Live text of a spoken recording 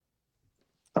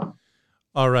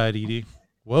All right, Edie.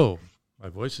 Whoa, my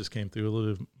voice just came through a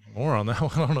little bit more on that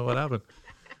one. I don't know what happened.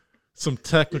 Some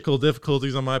technical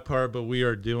difficulties on my part, but we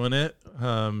are doing it.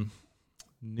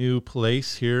 New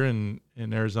place here in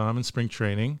Arizona. I'm in spring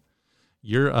training.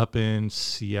 You're up in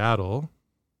Seattle,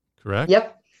 correct?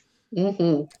 Yep.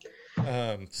 hmm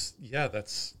Yeah,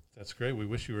 that's great. We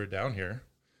wish you were down here.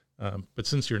 But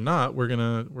since you're not, we're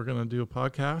gonna do a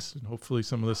podcast, and hopefully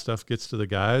some of this stuff gets to the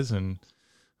guys, and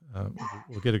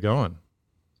we'll get it going.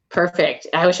 Perfect.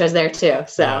 I wish I was there too. Yeah.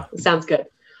 So it sounds good.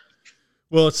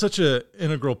 Well, it's such an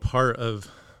integral part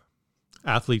of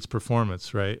athletes'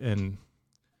 performance, right? And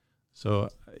so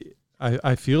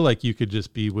I feel like you could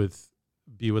just be with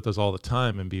us all the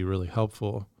time and be really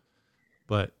helpful,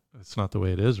 but it's not the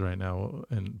way it is right now.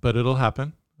 But it'll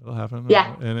happen. It'll happen.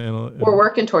 Yeah. And We're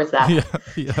working towards that. yeah,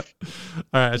 yeah.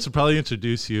 All right. I should probably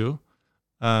introduce you.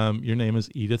 Your name is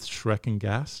Edith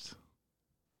Schreckengast.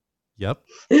 Yep.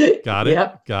 Got it.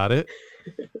 Yep. Got it.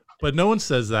 But no one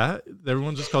says that.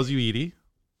 Everyone just calls you Edie.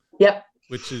 Yep.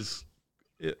 Which is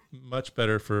much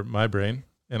better for my brain,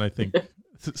 and I think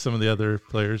some of the other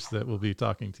players that will be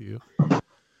talking to you.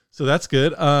 So that's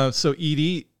good. So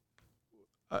Edie,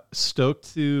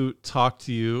 stoked to talk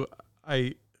to you.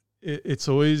 It's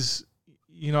always,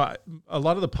 a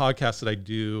lot of the podcasts that I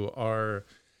do are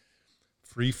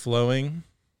free flowing,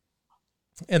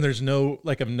 and there's no,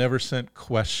 I've never sent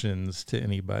questions to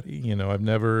anybody. I've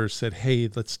never said, hey,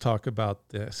 let's talk about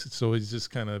this. It's always just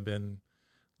kind of been,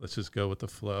 let's just go with the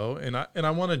flow. And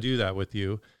I want to do that with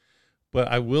you. But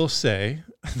I will say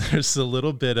there's a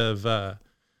little bit of,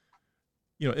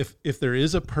 if there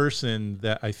is a person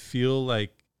that I feel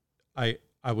like I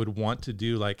would want to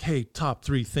do, hey, top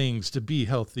 3 things to be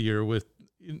healthier with,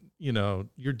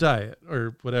 your diet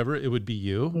or whatever, it would be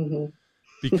you. Mm-hmm.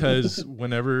 Because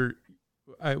whenever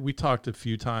we talked a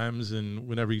few times, and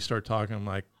whenever you start talking, I'm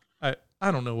like, I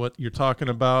don't know what you're talking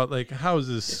about. How is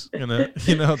this gonna,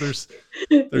 there's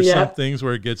some things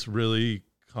where it gets really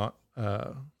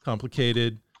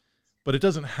complicated, but it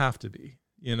doesn't have to be,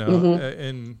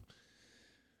 and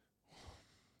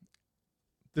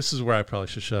this is where I probably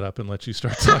should shut up and let you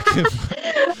start talking.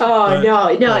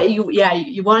 No.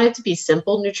 You want it to be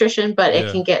simple nutrition, but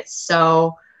it can get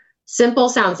so simple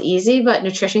sounds easy, but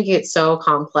nutrition can get so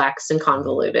complex and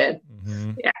convoluted.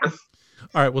 Mm-hmm. Yeah. All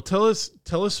right. Well, tell us,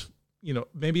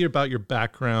 maybe about your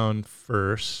background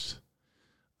first.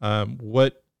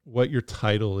 What your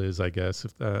title is, I guess,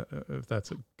 if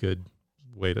that's a good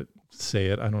way to say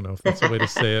it. I don't know if that's a way to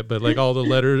say it, but all the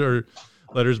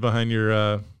letters behind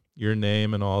your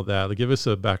name and all that. Give us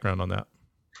a background on that.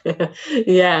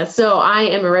 Yeah, so I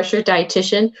am a registered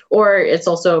dietitian, or it's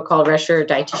also called registered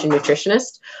dietitian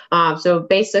nutritionist. So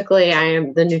basically, I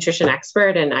am the nutrition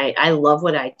expert, and I love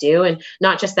what I do. And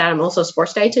not just that, I'm also a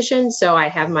sports dietitian. So I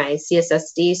have my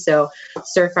CSSD, so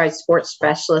Certified Sports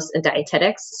Specialist in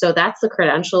Dietetics. So that's the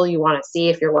credential you want to see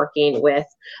if you're working with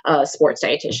a sports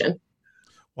dietitian.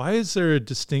 Why is there a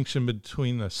distinction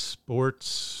between a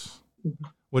sports?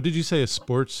 What did you say? A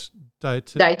sports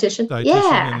dietitian?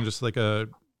 Yeah, and just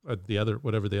the other,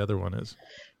 whatever the other one is.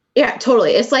 Yeah,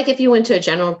 totally. It's like if you went to a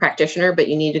general practitioner, but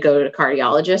you need to go to a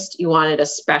cardiologist, you wanted a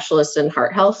specialist in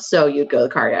heart health, so you'd go to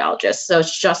the cardiologist. So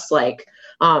it's just like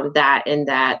that, and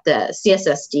that the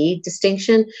CSSD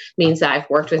distinction means that I've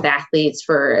worked with athletes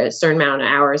for a certain amount of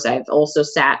hours. I've also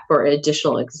sat for an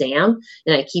additional exam,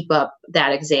 and I keep up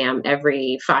that exam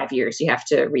every 5 years. You have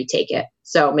to retake it.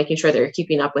 So making sure they're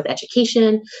keeping up with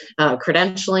education,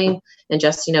 credentialing, and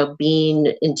just,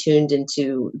 being in tuned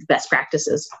into best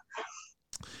practices.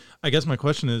 I guess my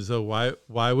question is, though,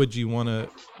 why would you want to,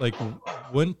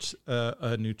 wouldn't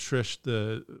a nutrition,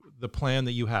 the plan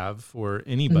that you have for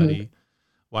anybody,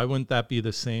 why wouldn't that be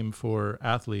the same for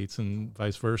athletes and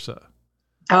vice versa?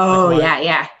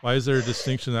 Yeah. Why is there a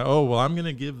distinction that, I'm going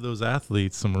to give those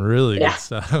athletes some really good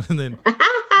stuff, and then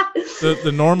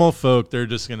the normal folk, they're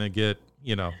just going to get,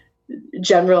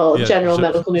 general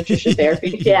medical nutrition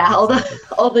therapy. all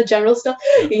the general stuff.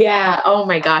 Yeah. Oh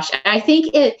my gosh. I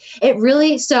think it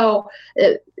really,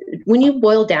 when you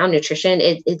boil down nutrition,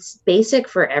 it's basic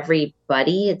for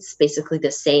everybody. It's basically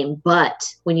the same. But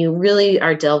when you really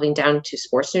are delving down into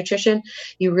sports nutrition,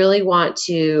 you really want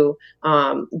to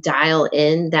dial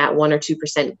in that 1 or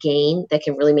 2% gain that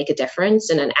can really make a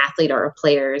difference in an athlete or a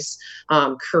player's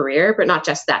career. But not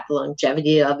just that, the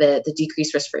longevity of it, the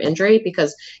decreased risk for injury.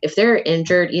 Because if they're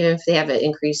injured, even if they have an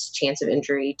increased chance of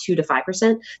injury, 2 to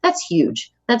 5%, that's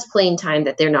huge. That's playing time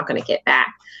that they're not going to get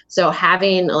back. So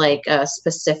having a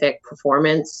specific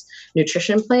performance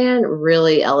nutrition plan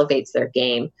really elevates their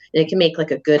game, and it can make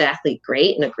a good athlete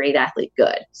great and a great athlete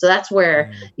good. So that's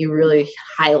where you really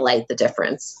highlight the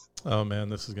difference. Oh man,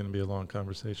 this is going to be a long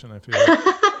conversation, I feel like.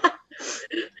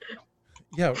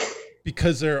 Yeah,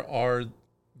 because there are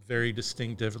very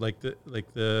distinctive, like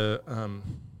the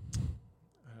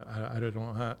I don't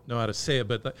know how to say it,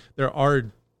 but there are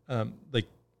like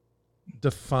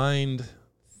defined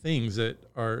things that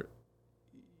are,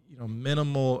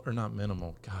 minimal or not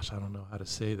minimal. Gosh, I don't know how to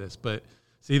say this, but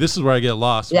see, this is where I get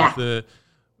lost with the,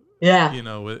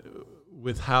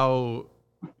 with how,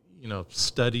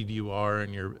 studied you are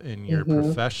in your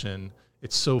profession.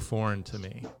 It's so foreign to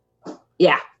me.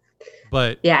 Yeah.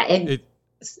 But it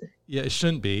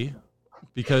shouldn't be,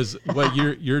 because what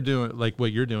you're doing, like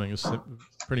what you're doing is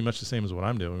pretty much the same as what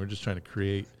I'm doing. We're just trying to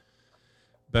create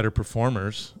better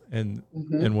performers, and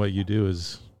what you do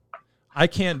is, I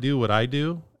can't do what I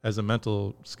do as a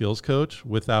mental skills coach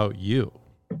without you,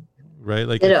 right?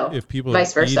 Like if people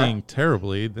are eating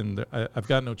terribly, then I've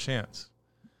got no chance.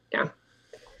 Yeah.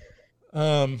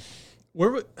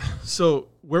 Where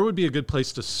would be a good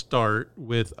place to start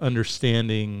with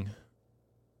understanding?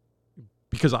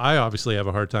 Because I obviously have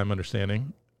a hard time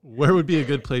understanding. Where would be a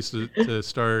good place to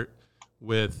start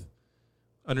with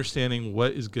understanding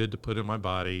what is good to put in my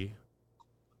body,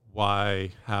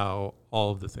 why, how,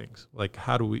 all of the things? Like,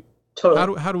 how do we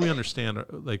understand?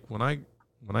 Like when I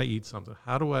eat something,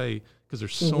 how do I? Because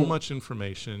there's so much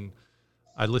information.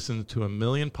 I listen to a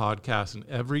million podcasts, and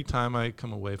every time I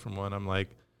come away from one, I'm like,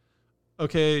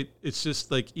 okay, it's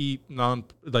just like eat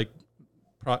non-processed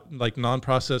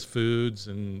foods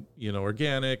and,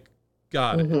 organic.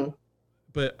 Got it.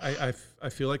 But I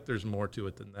feel like there's more to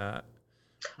it than that.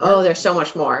 There's so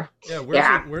much more. Yeah.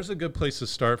 Where's a good place to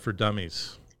start for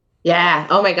dummies? Yeah.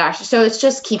 Oh my gosh. So it's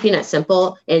just keeping it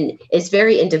simple, and it's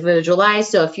very individualized.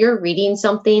 So if you're reading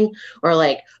something or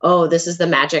like, oh, this is the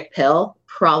magic pill,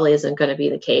 probably isn't going to be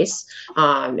the case.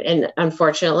 And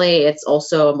unfortunately, it's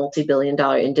also a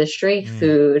multi-billion-dollar industry,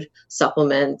 food,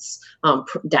 supplements,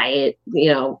 diet,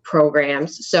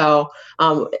 programs. So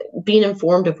being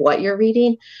informed of what you're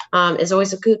reading is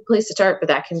always a good place to start, but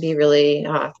that can be really,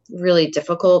 really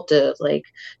difficult to like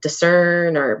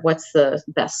discern, or what's the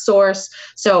best source.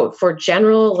 So for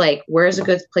general, like, where's a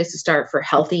good place to start for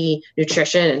healthy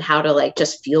nutrition and how to like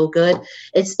just feel good?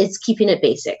 It's keeping it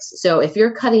basics. So if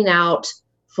you're cutting out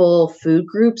full food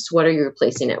groups, what are you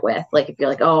replacing it with? Like if you're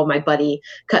like, oh, my buddy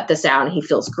cut this out and he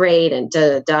feels great, and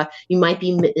you might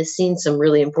be missing some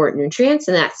really important nutrients,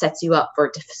 and that sets you up for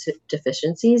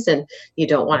deficiencies, and you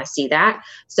don't want to see that.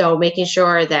 So making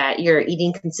sure that you're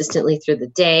eating consistently through the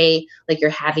day, like you're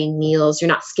having meals, you're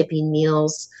not skipping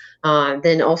meals.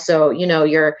 Then also,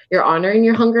 you're honoring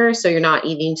your hunger. So you're not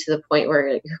eating to the point where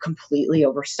you're completely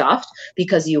overstuffed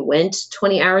because you went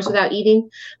 20 hours without eating.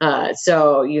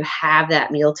 So you have that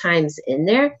meal times in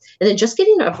there, and then just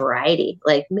getting a variety,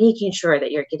 like making sure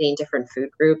that you're getting different food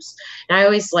groups. And I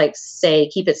always like say,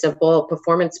 keep it simple.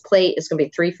 Performance plate is going to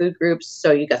be 3 food groups.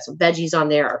 So you got some veggies on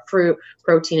there, or fruit,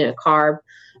 protein, and a carb.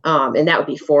 And that would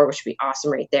be 4, which would be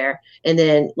awesome right there. And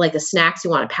then like the snacks, you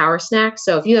want a power snack.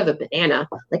 So if you have a banana,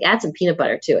 like add some peanut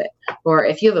butter to it. Or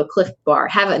if you have a Cliff Bar,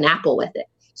 have an apple with it.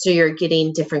 So you're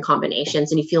getting different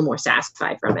combinations and you feel more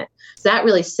satisfied from it. So that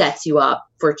really sets you up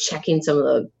for checking some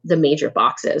of the major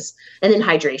boxes. And then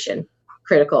hydration,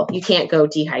 critical. You can't go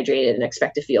dehydrated and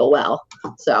expect to feel well.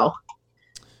 So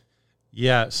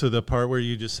yeah. So the part where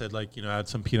you just said, like, add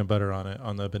some peanut butter on it,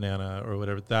 on the banana or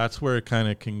whatever, that's where it kind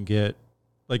of can get,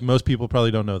 like, most people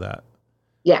probably don't know that.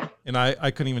 Yeah. And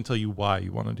I couldn't even tell you why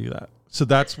you want to do that. So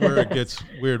that's where it gets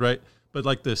weird, right? But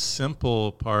like the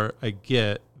simple part, I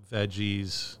get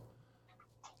veggies,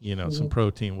 some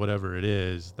protein, whatever it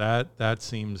is, that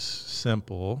seems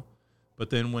simple. But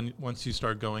then once you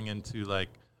start going into like,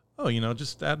 oh,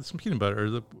 just add some peanut butter,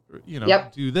 or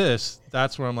do this,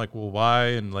 that's where I'm like, well, why,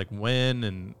 and like when,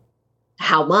 and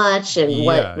how much, and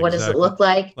what does it look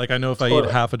like? Like, I know if I eat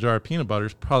half a jar of peanut butter,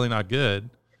 it's probably not good.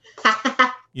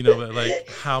 But like,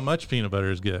 how much peanut butter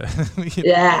is good?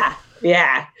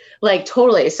 Yeah. Like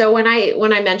totally. So when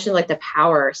I mentioned like the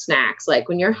power snacks, like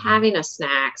when you're having a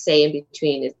snack, say in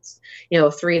between, it's,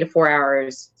 3 to 4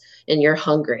 hours and you're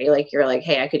hungry, like you're like,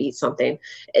 hey, I could eat something.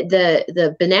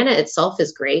 The banana itself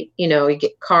is great. You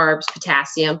get carbs,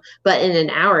 potassium, but in an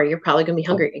hour, you're probably going to be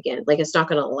hungry again. Like it's not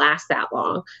going to last that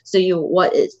long. So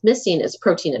what is missing is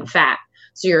protein and fat.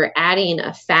 So you're adding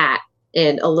a fat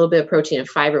and a little bit of protein and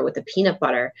fiber with the peanut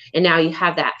butter. And now you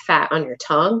have that fat on your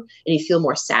tongue and you feel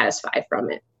more satisfied from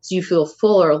it. So you feel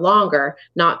fuller longer,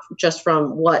 not just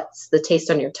from what's the taste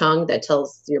on your tongue that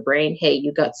tells your brain, hey,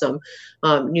 you got some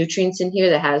nutrients in here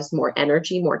that has more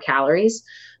energy, more calories.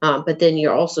 but then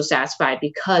you're also satisfied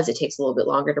because it takes a little bit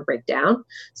longer to break down.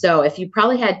 So if you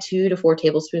probably had 2 to 4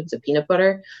 tablespoons of peanut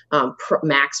butter,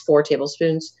 max 4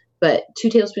 tablespoons, but 2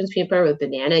 tablespoons peanut butter with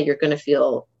banana, you're going to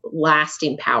feel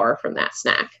lasting power from that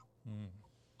snack.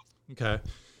 Okay.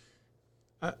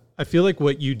 I feel like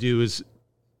what you do is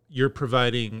you're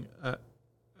providing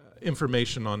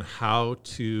information on how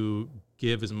to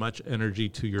give as much energy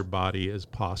to your body as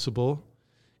possible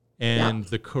and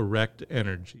the correct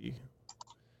energy.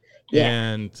 Yeah.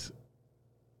 And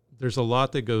there's a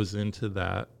lot that goes into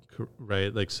that,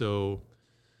 right? Like, so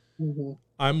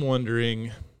I'm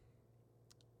wondering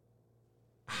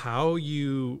how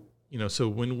so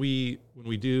when we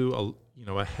do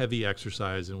a heavy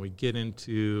exercise and we get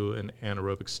into an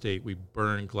anaerobic state, we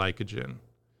burn glycogen.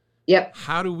 Yep.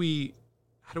 How do we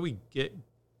get,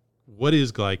 what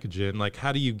is glycogen? Like,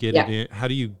 how do you get it in? How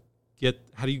do you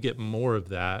get more of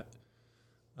that?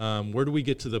 Where do we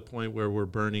get to the point where we're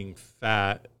burning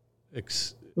fat,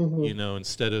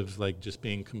 instead of like just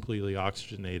being completely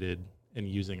oxygenated and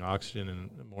using oxygen in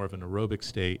more of an aerobic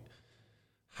state?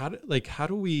 How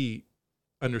do we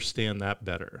understand that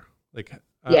better? Like,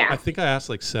 I think I asked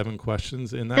like 7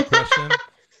 questions in that question,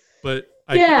 but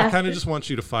I kind of just want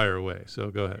you to fire away.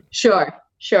 So go ahead. Sure.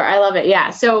 I love it. Yeah.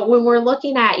 So when we're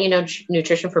looking at,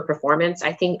 nutrition for performance,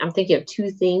 I'm thinking of 2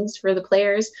 things for the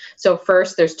players. So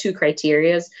first, there's 2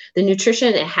 criterias. The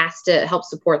nutrition, it has to help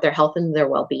support their health and their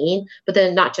well-being. But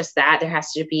then not just that, there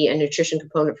has to be a nutrition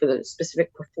component for the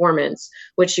specific performance,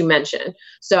 which you mentioned.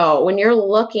 So when you're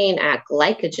looking at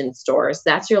glycogen stores,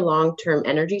 that's your long-term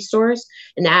energy stores.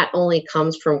 And that only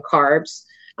comes from carbs.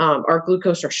 Or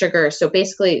glucose or sugar. So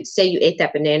basically, say you ate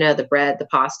that banana, the bread, the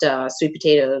pasta, sweet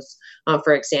potatoes,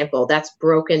 for example, that's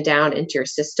broken down into your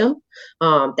system.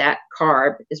 That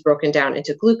carb is broken down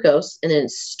into glucose and then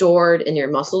stored in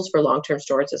your muscles for long-term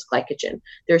storage as glycogen.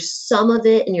 There's some of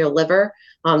it in your liver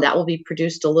that will be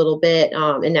produced a little bit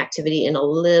in activity and a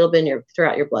little bit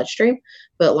throughout your bloodstream,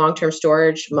 but long-term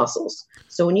storage, muscles.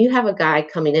 So when you have a guy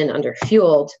coming in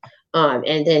underfueled,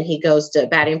 and then he goes to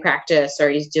batting practice or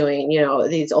he's doing,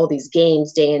 all these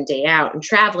games day in, day out and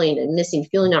traveling and missing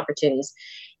fueling opportunities.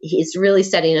 He's really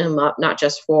setting him up not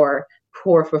just for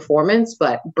poor performance,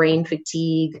 but brain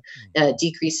fatigue,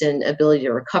 decrease in ability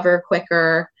to recover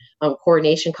quicker,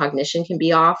 coordination, cognition can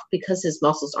be off because his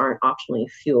muscles aren't optimally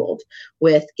fueled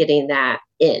with getting that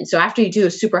in. So after you do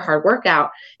a super hard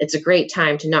workout, it's a great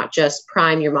time to not just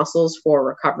prime your muscles for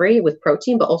recovery with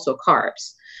protein, but also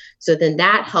carbs. So then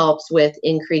that helps with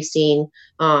increasing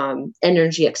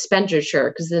energy expenditure,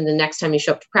 because then the next time you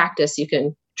show up to practice, you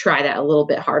can try that a little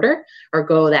bit harder or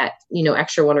go that,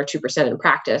 extra 1 or 2% in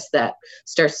practice that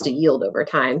starts to yield over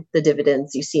time the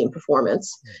dividends you see in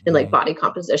performance and like body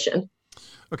composition.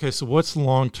 Okay. So what's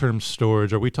long-term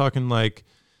storage? Are we talking like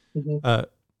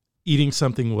eating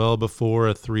something well before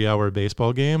a 3-hour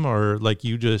baseball game, or like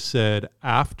you just said,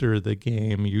 after the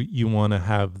game, you want to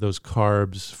have those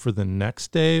carbs for the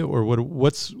next day, or what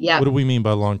do we mean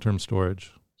by long-term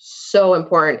storage? So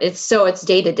important. It's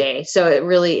day to day. So it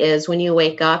really is when you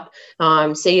wake up,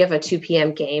 say you have a 2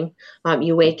 p.m. game,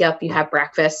 you wake up, you have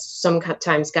breakfast.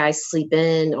 Sometimes guys sleep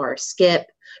in or skip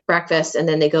breakfast and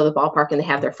then they go to the ballpark and they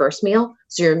have their first meal.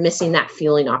 So you're missing that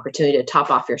fueling opportunity to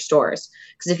top off your stores.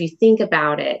 Because if you think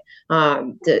about it,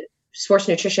 the sports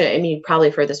nutrition, you've probably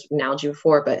heard this analogy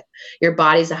before, but your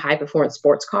body's a high performance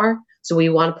sports car. So we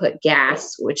want to put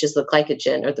gas, which is the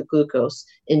glycogen or the glucose,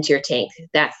 into your tank.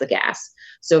 That's the gas.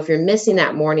 So if you're missing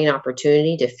that morning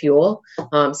opportunity to fuel,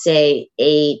 say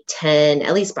 8, 10,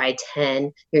 at least by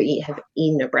 10, have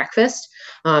eaten a breakfast.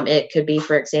 It could be,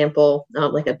 for example,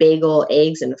 like a bagel,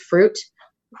 eggs, and fruit.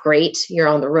 Great. You're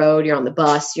on the road, you're on the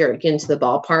bus, you're getting to the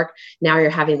ballpark. Now you're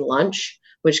having lunch,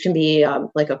 which can be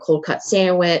like a cold cut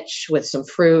sandwich with some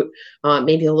fruit,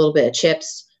 maybe a little bit of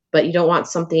chips. But you don't want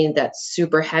something that's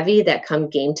super heavy that come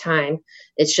game time,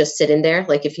 it's just sitting there.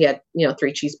 Like if you had,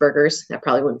 3 cheeseburgers, that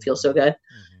probably wouldn't feel so good.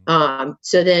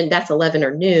 So then that's 11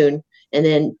 or noon. And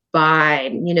then by,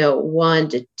 1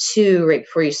 to 2, right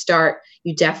before you start,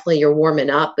 you're warming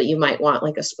up, but you might want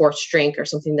like a sports drink or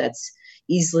something that's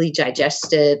easily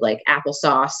digested, like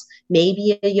applesauce,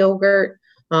 maybe a yogurt.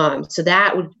 So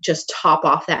that would just top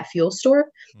off that fuel store.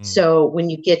 So when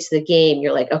you get to the game,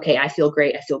 you're like, okay, I feel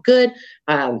great. I feel good.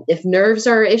 If nerves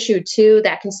are an issue too,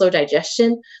 that can slow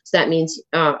digestion. So that means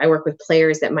I work with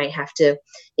players that might have to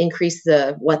increase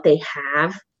what they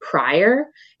have prior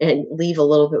and leave a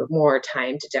little bit more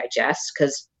time to digest.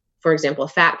 Because, for example,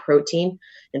 fat, protein,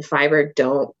 and fiber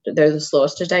they're the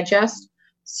slowest to digest.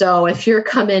 So if you're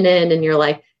coming in and you're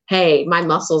like, hey, my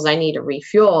muscles, I need to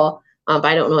refuel, but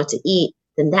I don't know what to eat,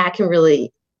 then that can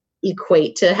really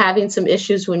equate to having some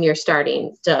issues when you're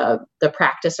starting the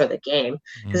practice or the game.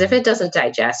 Because if it doesn't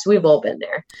digest, we've all been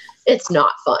there. It's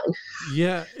not fun.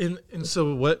 Yeah, and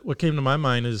so what came to my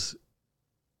mind is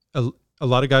a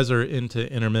lot of guys are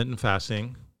into intermittent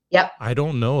fasting. Yep. I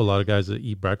don't know a lot of guys that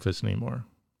eat breakfast anymore.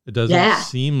 It doesn't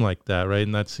seem like that, right?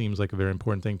 And that seems like a very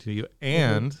important thing to you.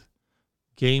 And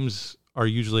games are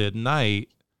usually at night.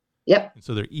 Yep. And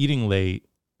so they're eating late.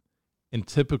 And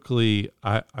typically,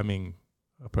 I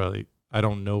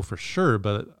don't know for sure,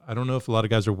 but I don't know if a lot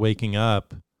of guys are waking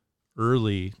up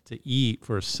early to eat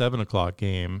for a 7:00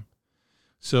 game.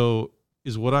 So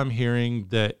is what I'm hearing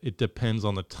that it depends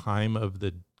on the time of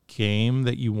the game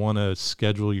that you want to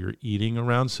schedule your eating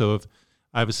around? So if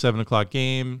I have a 7:00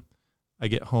 game, I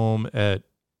get home at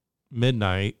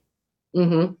midnight,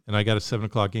 and I got a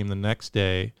 7:00 game the next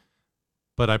day,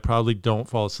 but I probably don't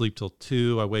fall asleep till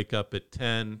 2. I wake up at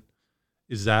 10.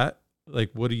 Is that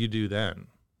like, what do you do then?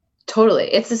 Totally.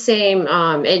 It's the same.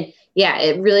 And yeah,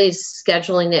 it really is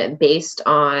scheduling it based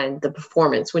on the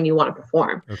performance when you want to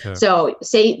perform. Okay. So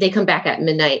say they come back at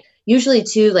midnight, usually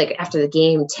too, like after the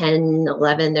game, 10,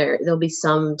 11, there'll be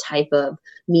some type of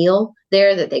meal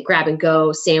there that they grab and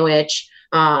go, sandwich,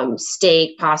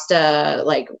 steak, pasta,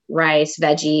 like rice,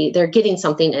 veggie. They're getting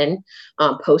something in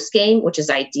post game, which is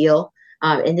ideal.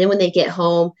 And then when they get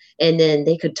home, and then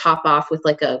they could top off with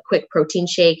like a quick protein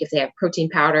shake if they have protein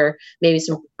powder, maybe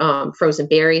some frozen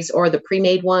berries or the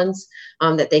pre-made ones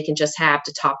that they can just have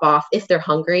to top off if they're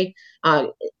hungry.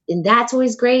 And that's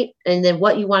always great. And then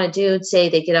what you want to do, say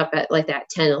they get up at like that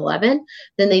 10, 11,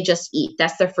 then they just eat.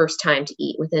 That's their first time to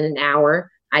eat within an hour.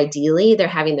 Ideally, they're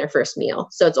having their first meal.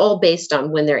 So it's all based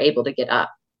on when they're able to get up.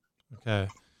 Okay.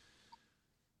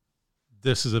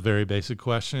 This is a very basic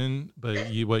question, but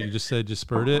what you just said just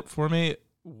spurred it for me.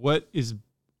 What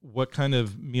kind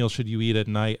of meal should you eat at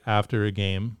night after a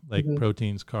game, like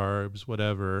proteins, carbs,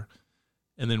 whatever?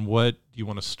 And then what do you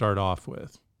want to start off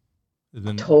with?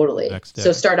 Totally.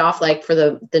 So start off like for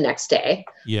the next day,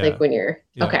 like when you're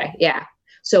okay. Yeah.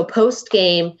 So post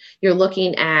game, you're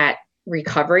looking at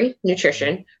recovery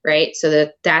nutrition, right? So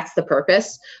that's the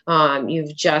purpose.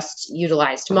 You've just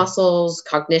utilized muscles,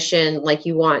 cognition, like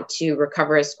you want to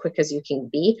recover as quick as you can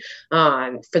be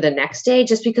for the next day,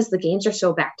 just because the games are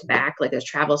so back to back, like a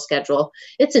travel schedule,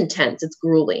 it's intense, it's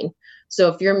grueling. So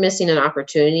if you're missing an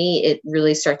opportunity, it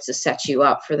really starts to set you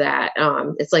up for that.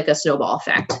 It's like a snowball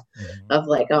effect of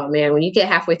like, oh man, when you get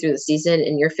halfway through the season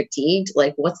and you're fatigued,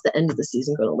 like what's the end of the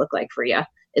season going to look like for you?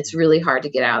 It's really hard to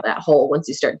get out of that hole once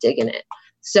you start digging it.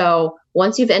 So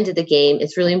once you've ended the game,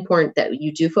 it's really important that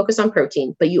you do focus on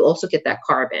protein, but you also get that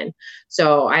carb in.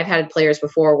 So I've had players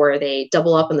before where they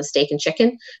double up on the steak and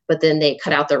chicken, but then they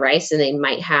cut out the rice and they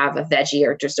might have a veggie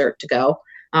or dessert to go.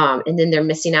 And then they're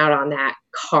missing out on that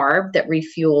carb that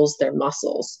refuels their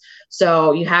muscles.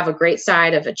 So you have a great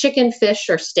side of a chicken, fish,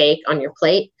 or steak on your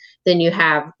plate. Then you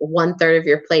have 1/3 of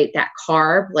your plate, that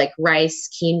carb, like rice,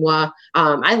 quinoa.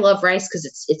 I love rice because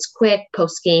it's quick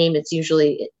post game. It's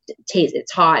usually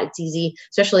it's hot, it's easy,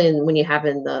 especially when you have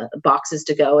in the boxes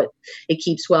to go. It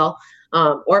keeps well.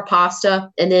 Or pasta,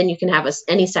 and then you can have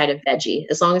any side of veggie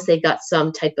as long as they got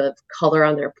some type of color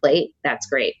on their plate. That's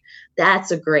great. That's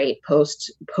a great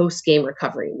post game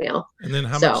recovery meal. And then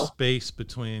how much space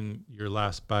between your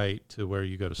last bite to where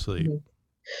you go to sleep?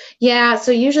 Yeah,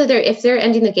 so usually if they're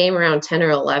ending the game around 10 or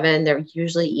 11, they're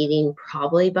usually eating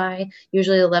probably by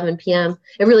usually 11 p.m.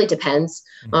 It really depends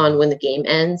on when the game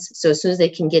ends. So as soon as they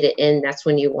can get it in, that's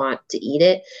when you want to eat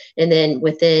it. And then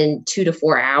within 2 to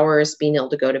 4 hours, being able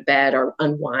to go to bed or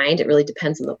unwind, it really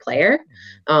depends on the player.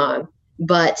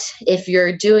 But if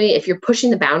you're pushing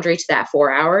the boundary to that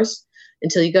 4 hours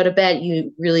until you go to bed,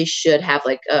 you really should have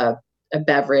like a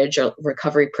beverage or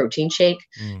recovery protein shake,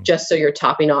 just so you're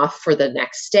topping off for the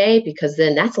next day, because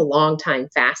then that's a long time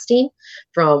fasting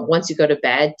from once you go to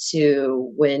bed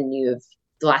to the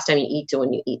last time you eat to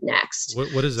when you eat next.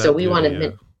 What does that so do? We want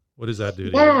to, what does that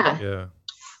do? Yeah.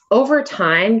 Over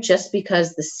time, just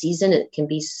because the season, it can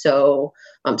be so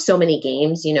many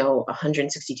games,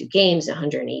 162 games,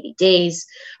 180 days,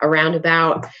 around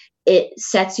about, it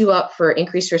sets you up for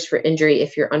increased risk for injury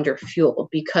if you're under fueled,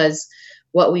 because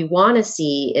what we want to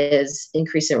see is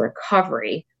increase in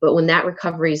recovery. But when that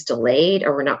recovery is delayed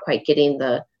or we're not quite getting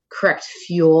the correct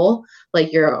fuel,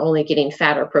 like you're only getting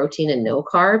fat or protein and no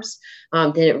carbs,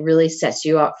 then it really sets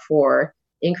you up for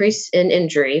increase in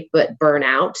injury, but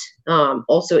burnout.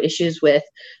 Also issues with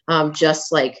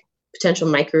just like potential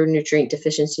micronutrient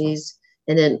deficiencies,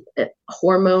 and then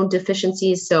hormone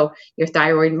deficiencies. So your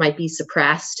thyroid might be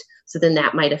suppressed. So then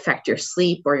that might affect your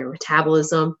sleep or your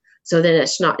metabolism. So then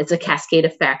it's a cascade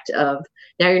effect of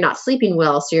now you're not sleeping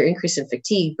well, so you're increasing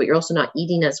fatigue, but you're also not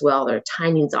eating as well. Their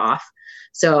timing's off.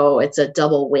 So it's a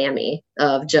double whammy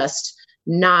of just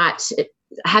not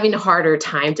having a harder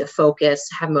time to focus,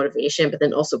 have motivation, but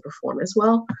then also perform as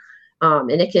well.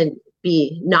 And it can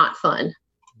be not fun.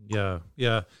 Yeah.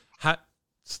 Yeah.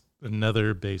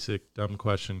 Another basic dumb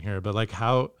question here, but like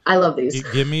how I love these.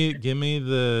 Give me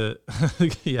the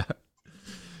yeah.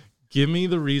 Give me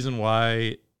the reason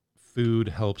why food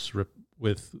helps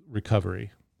with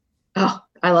recovery. Oh,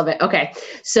 I love it. Okay.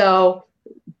 So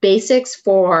basics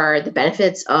for the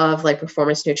benefits of like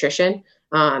performance nutrition.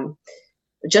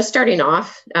 Just starting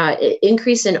off,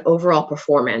 increase in overall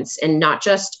performance, and not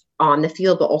just on the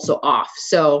field, but also off.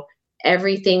 So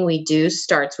everything we do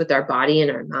starts with our body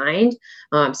and our mind.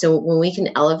 So when we can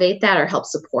elevate that or help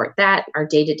support that, our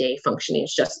day-to-day functioning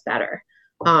is just better.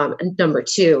 And number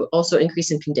two, also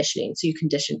increase in conditioning. So you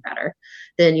condition better.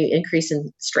 Then you increase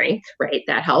in strength, right?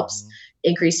 That helps.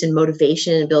 Increase in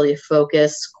motivation, ability to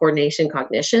focus, coordination,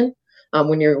 cognition.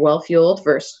 When you're well fueled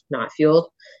versus not fueled.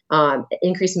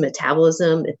 Increase in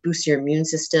metabolism, it boosts your immune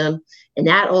system. And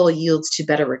that all yields to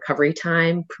better recovery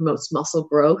time, promotes muscle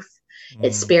growth.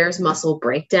 It spares muscle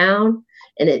breakdown,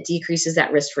 and it decreases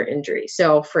that risk for injury.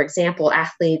 So, for example,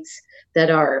 athletes that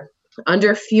are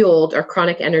underfueled or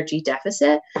chronic energy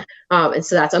deficit, and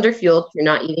so that's underfueled, you're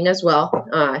not eating as well,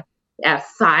 at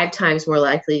 5 times more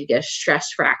likely to get a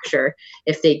stress fracture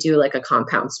if they do like a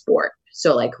compound sport.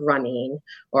 So like running,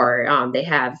 or they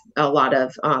have a lot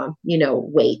of,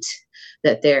 weight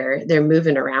that they're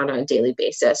moving around on a daily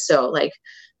basis. So like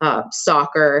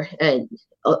soccer,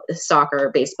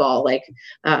 baseball, like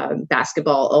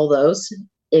basketball, all those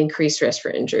increased risk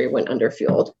for injury when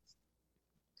underfueled.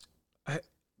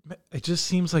 It just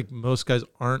seems like most guys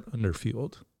aren't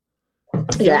underfueled.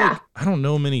 Yeah. Like, I don't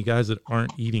know many guys that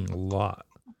aren't eating a lot.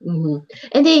 Mm-hmm.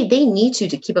 And they need to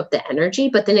keep up the energy,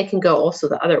 but then it can go also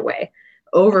the other way,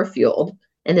 overfueled.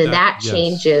 And then that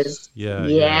changes. Yes.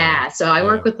 Yeah. So I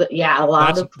work with, a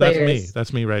lot of players.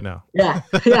 That's me right now. Yeah.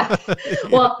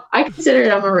 Well, I consider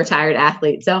I'm a retired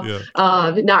athlete, so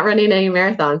not running any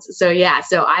marathons. So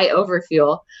I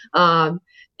overfuel,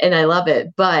 and I love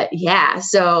it. But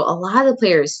so a lot of the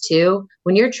players too,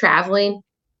 when you're traveling,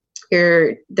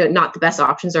 not the best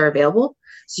options are available.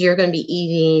 So you're going to be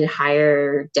eating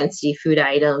higher density food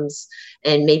items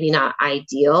and maybe not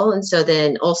ideal. And so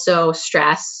then also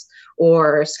stress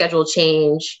or schedule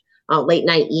change, late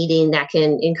night eating, that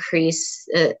can increase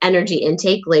energy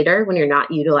intake later when you're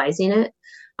not utilizing it.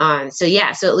 So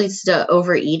it leads to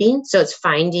overeating. So it's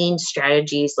finding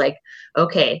strategies like,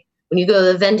 okay, when you go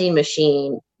to the vending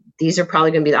machine, these are probably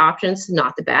going to be the options,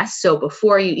 not the best. So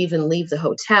before you even leave the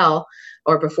hotel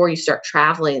or before you start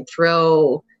traveling,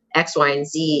 throw X, Y, and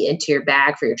Z into your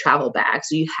bag for your travel bag.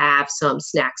 So you have some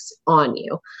snacks on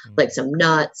you, like some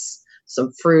nuts,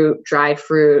 some fruit, dried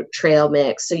fruit, trail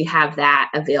mix. So you have that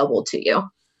available to you.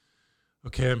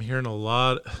 Okay, I'm hearing a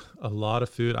lot of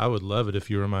food. I would love it if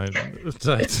you were my.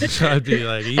 I'd be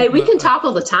like, hey, we can talk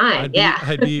all the time.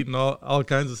 I'd be eating all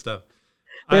kinds of stuff.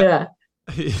 Do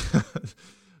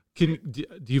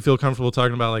you feel comfortable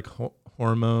talking about like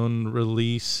hormone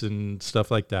release and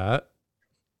stuff like that?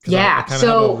 I kind of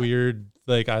have a weird,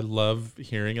 like, I love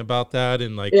hearing about that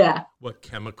and like what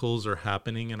chemicals are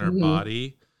happening in our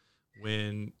body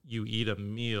when you eat a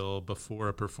meal before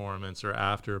a performance or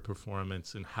after a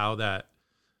performance, and how that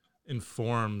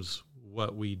informs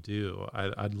what we do.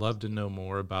 I'd love to know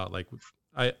more about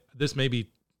this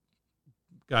maybe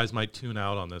guys might tune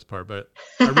out on this part, but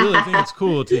I really think it's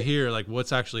cool to hear like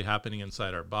what's actually happening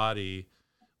inside our body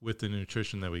with the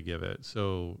nutrition that we give it.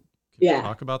 So can you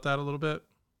talk about that a little bit?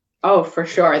 Oh, for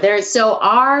sure.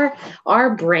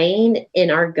 Our brain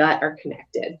and our gut are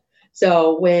connected.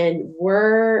 So when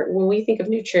we think of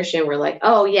nutrition, we're like,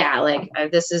 oh yeah, like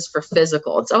this is for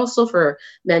physical. It's also for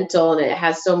mental, and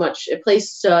it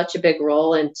plays such a big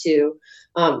role into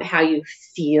how you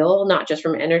feel, not just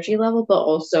from energy level, but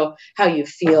also how you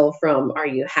feel from, are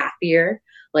you happier?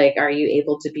 Like, are you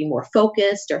able to be more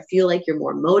focused or feel like you're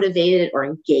more motivated or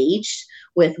engaged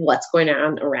with what's going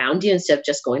on around you instead of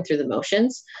just going through the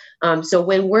motions? So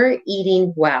when we're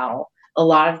eating well, a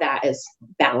lot of that is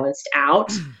balanced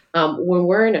out. When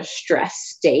we're in a stress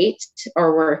state,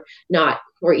 or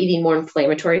we're eating more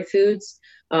inflammatory foods,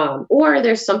 or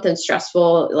there's something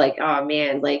stressful, like, oh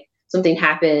man, like something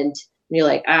happened, and you're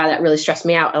like, that really stressed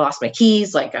me out. I lost my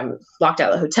keys. Like, I'm locked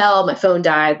out of the hotel. My phone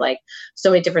died. Like,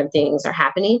 so many different things are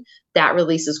happening. That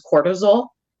releases cortisol.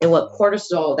 And what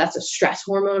cortisol, that's a stress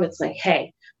hormone. It's like,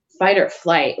 hey, fight or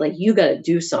flight. Like, you got to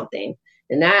do something.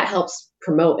 And that helps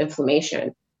promote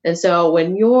inflammation. And so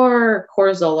when your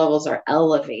cortisol levels are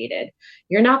elevated,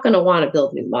 you're not going to want to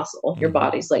build new muscle. Your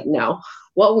body's like, no.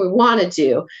 What we want to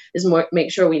do is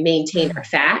make sure we maintain our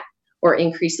fat or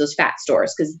increase those fat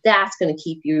stores, because that's going to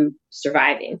keep you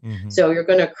surviving. So you're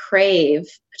going to crave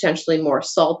potentially more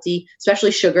salty,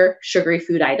 especially sugary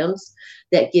food items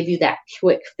that give you that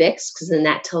quick fix, because then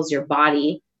that tells your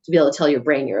body to be able to tell your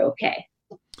brain you're okay.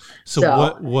 So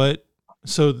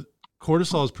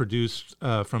cortisol is produced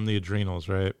from the adrenals,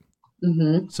 right?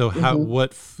 So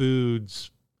what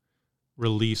foods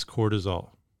release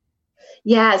cortisol?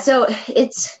 Yeah, so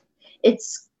it's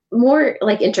more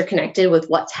like interconnected with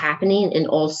what's happening, and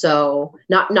also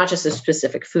not just a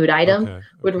specific food item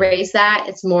would raise that.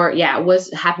 It's more,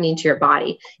 what's happening to your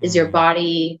body. Is your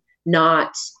body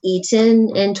not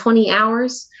eaten in 20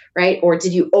 hours, right? Or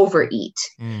did you overeat?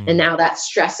 And now that's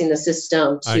stressing the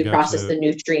system to process the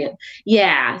nutrient.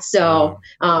 Yeah. So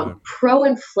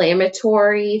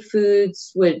pro-inflammatory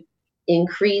foods would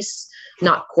increase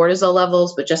not cortisol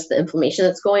levels, but just the inflammation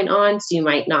that's going on. So you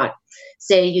might not,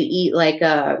 say you eat like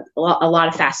a lot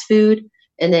of fast food,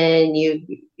 and then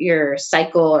your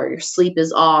cycle or your sleep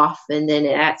is off, and then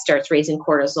that starts raising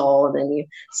cortisol, and then you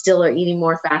still are eating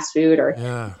more fast food or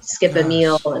skip a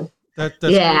meal. And that's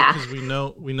because we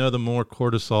know the more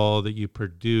cortisol that you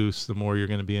produce, the more you're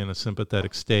going to be in a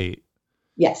sympathetic state.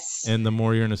 Yes. And the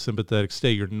more you're in a sympathetic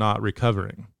state, you're not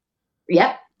recovering.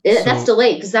 Yep. That's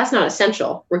delayed, because that's not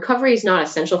essential. Recovery is not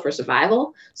essential for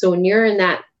survival. So when you're in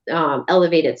that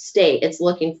elevated state, it's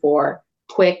looking for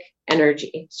quick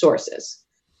energy sources.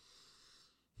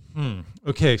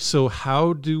 Okay, so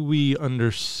how do we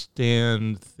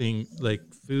understand things like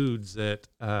foods that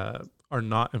are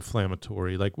not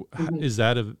inflammatory? Like, is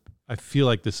that I feel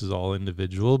like this is all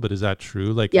individual, but is that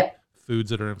true? Like, foods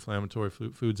that are inflammatory,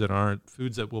 foods that aren't,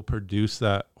 foods that will produce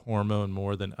that hormone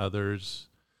more than others.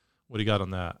 What do you got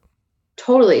on that?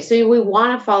 Totally. So we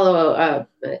want to follow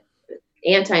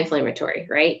anti-inflammatory,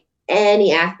 right?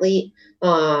 Any athlete,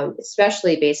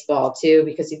 especially baseball too,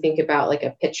 because you think about like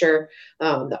a pitcher,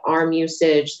 the arm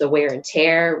usage, the wear and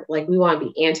tear, like we want to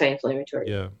be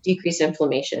anti-inflammatory, decrease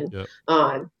inflammation.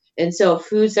 And so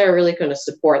foods that are really going to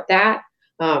support that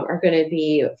are going to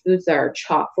be foods that are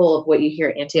chock full of what you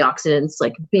hear, antioxidants,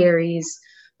 like berries,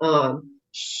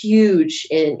 huge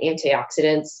in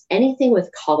antioxidants. Anything with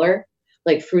color,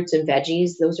 like fruits and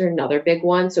veggies, those are another big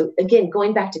one. So again,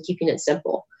 going back to keeping it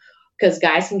simple, because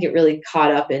guys can get really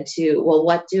caught up into, well,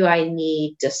 what do I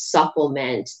need to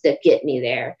supplement that get me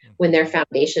there when their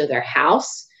foundation of their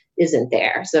house isn't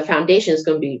there? So the foundation is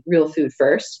going to be real food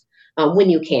first, when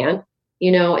you can,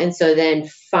 and so then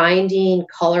finding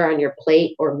color on your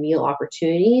plate or meal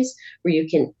opportunities where you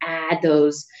can add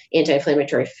those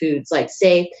anti-inflammatory foods. Like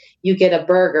say you get a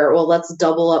burger, well, let's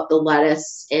double up the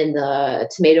lettuce and the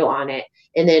tomato on it.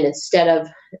 And then instead of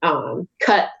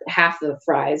cut half the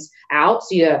fries out,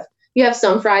 so you have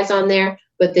some fries on there,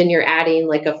 but then you're adding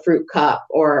like a fruit cup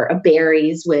or a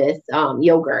berries with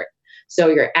yogurt. So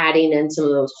you're adding in some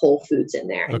of those whole foods in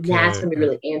there. And that's going to be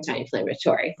really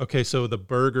anti-inflammatory. Okay, so the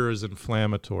burger is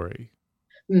inflammatory.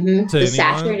 The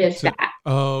saturated fat.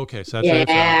 Oh, okay. Saturated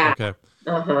fat. Okay.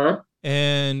 Uh-huh.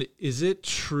 And is it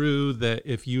true that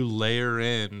if you layer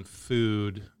in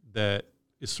food that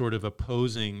is sort of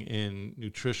opposing in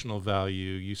nutritional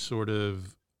value, you sort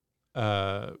of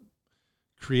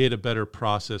create a better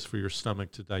process for your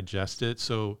stomach to digest it?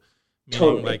 So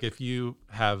meaning like if you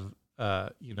have,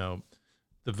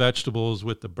 the vegetables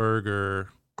with the burger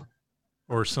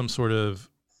or some sort of,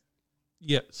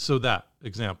 so that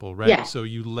example, right? Yeah, so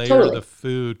you layer the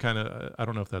food kind of, I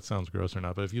don't know if that sounds gross or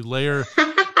not, but if you layer,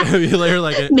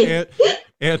 like an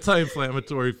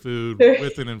anti-inflammatory food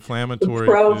with an inflammatory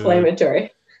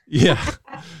pro-inflammatory food,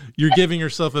 you're giving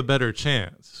yourself a better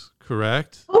chance,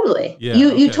 correct? Totally.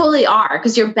 You totally are,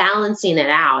 because you're balancing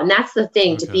it out. And that's the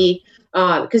thing to be,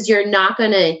 because you're not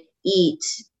going to eat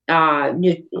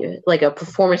like a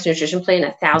performance nutrition plan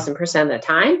 1,000% of the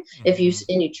time. If you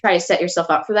try to set yourself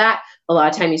up for that, a lot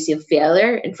of time you see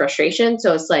failure and frustration.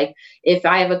 So it's like, if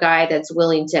I have a guy that's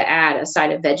willing to add a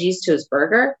side of veggies to his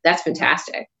burger, that's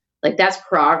fantastic. Like that's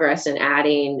progress in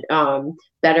adding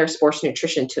better sports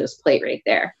nutrition to his plate right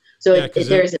there. So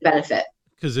there's a benefit.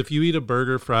 Because if you eat a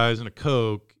burger, fries, and a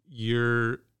Coke,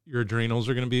 your adrenals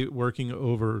are going to be working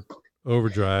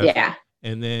overdrive. Yeah.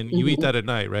 And then you eat that at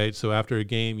night, right? So after a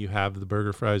game, you have the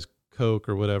burger, fries, Coke,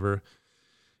 or whatever.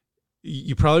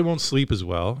 You probably won't sleep as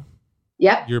well.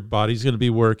 Yep. Your body's going to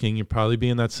be working. You're probably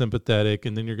being that sympathetic,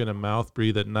 and then you're going to mouth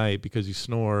breathe at night because you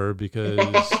snore, because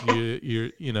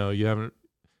you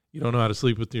don't know how to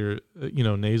sleep with your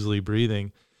nasally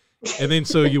breathing. And then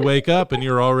so you wake up and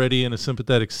you're already in a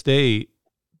sympathetic state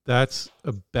that's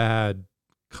a bad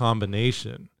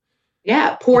combination.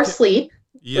 Yeah, poor sleep,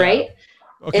 right?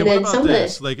 Okay, and what then about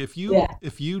this? Like if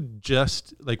you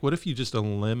just like what if you just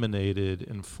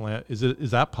eliminated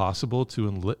is that possible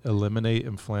to eliminate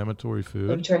inflammatory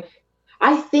food?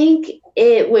 I think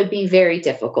it would be very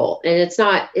difficult, and it's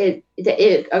not.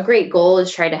 A great goal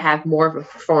is try to have more of a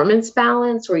performance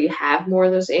balance where you have more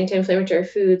of those anti-inflammatory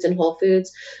foods and whole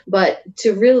foods. But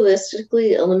to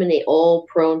realistically eliminate all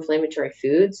pro-inflammatory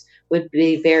foods would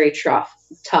be very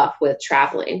tough with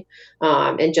traveling.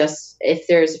 And just if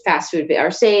there's fast food, or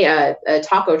say a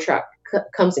taco truck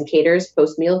comes and caters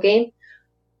post meal game.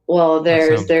 Well,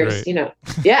 there's great.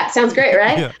 sounds great,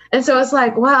 right? Yeah. And so it's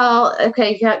like, well,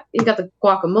 okay, you got the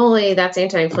guacamole, that's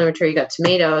anti-inflammatory. You got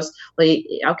tomatoes. Well,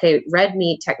 okay, red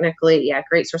meat technically,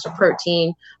 great source of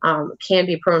protein, can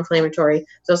be pro-inflammatory.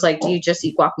 So it's like, do you just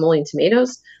eat guacamole and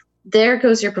tomatoes? There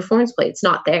goes your performance plate. It's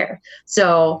not there.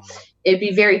 So it'd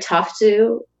be very tough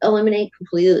to eliminate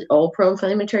completely all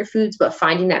pro-inflammatory foods, but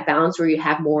finding that balance where you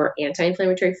have more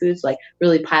anti-inflammatory foods, like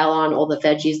really pile on all the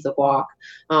veggies, the guac,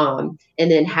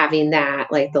 and then having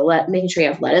that, like making sure you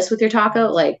have lettuce with your taco,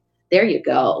 like there you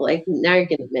go. Like now you're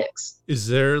getting a mix. Is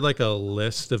there like a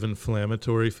list of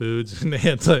inflammatory foods and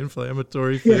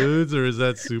anti-inflammatory foods, or is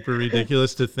that super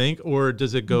ridiculous to think? Or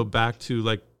does it go back to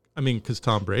like, I mean, because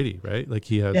Tom Brady, right? Like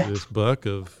he has this book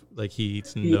of like he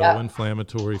eats no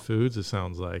inflammatory foods. It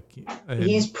sounds like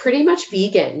he's pretty much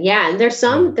vegan. Yeah, and there's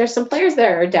some players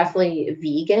that are definitely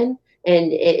vegan,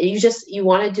 and you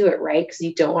want to do it right because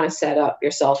you don't want to set up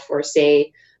yourself for,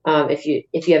 say, if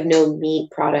you have no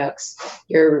meat products,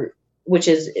 which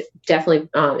is definitely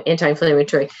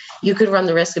anti-inflammatory, you could run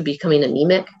the risk of becoming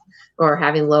anemic or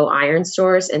having low iron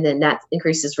stores, and then that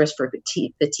increases risk for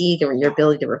fatigue and your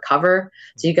ability to recover.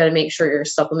 So you got to make sure you're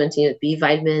supplementing with B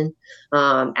vitamin,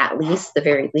 at least, the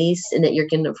very least, and that you're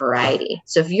getting a variety.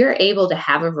 So if you're able to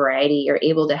have a variety, you're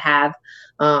able to have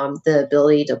the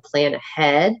ability to plan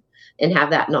ahead and have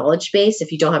that knowledge base.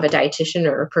 If you don't have a dietitian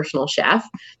or a personal chef,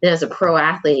 then as a pro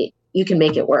athlete, you can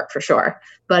make it work for sure.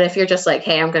 But if you're just like,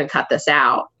 hey, I'm going to cut this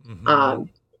out,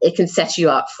 it can set you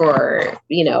up for,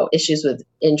 issues with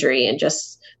injury and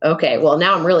just, okay, well,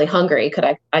 now I'm really hungry. Could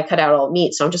I cut out all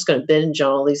meat? So I'm just going to binge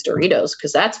on all these Doritos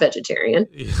because that's vegetarian.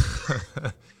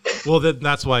 Well,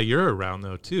 that's why you're around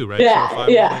though too, right? Yeah, so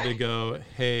if I wanted to go,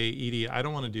 hey, Edie, I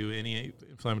don't want to do any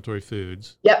inflammatory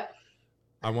foods. Yep.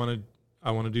 I want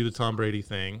to do the Tom Brady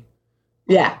thing.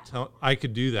 Yeah. I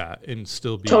could do that and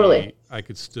still be I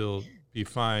could still be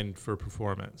fine for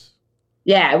performance.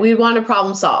 Yeah, we want to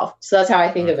problem solve. So that's how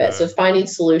I think of it. So finding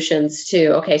solutions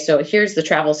to, okay, so here's the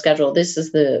travel schedule. This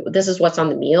is what's on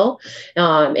the meal.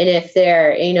 And if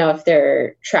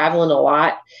they're traveling a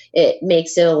lot, it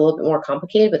makes it a little bit more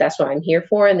complicated, but that's what I'm here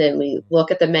for. And then we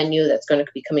look at the menu that's going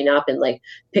to be coming up and like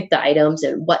pick the items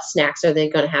and what snacks are they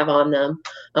going to have on them.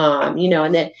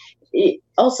 And then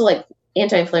also like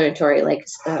anti-inflammatory, like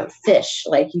fish,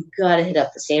 like you've got to hit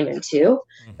up the salmon too.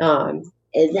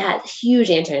 And that huge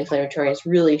anti-inflammatory is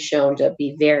really shown to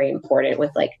be very important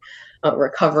with like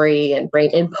recovery and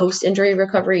brain and post-injury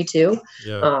recovery too.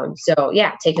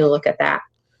 Taking a look at that.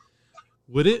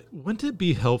 Wouldn't it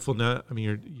be helpful now? I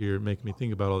mean, you're making me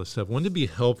think about all this stuff. Wouldn't it be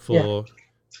helpful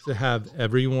to have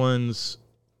everyone's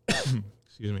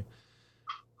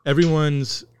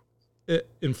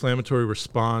inflammatory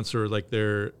response or like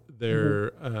their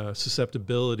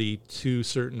susceptibility to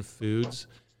certain foods?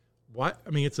 Why? I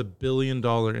mean, it's $1 billion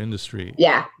industry.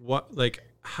 Yeah. What? Like,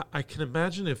 I can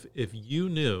imagine if you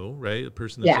knew, right, a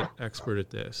person that's an expert at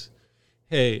this.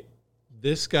 Hey,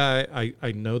 this guy,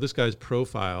 I know this guy's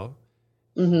profile.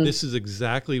 This is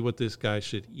exactly what this guy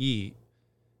should eat.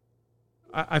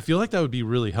 I feel like that would be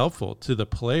really helpful to the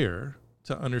player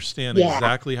to understand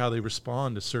exactly how they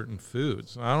respond to certain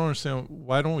foods. I don't understand,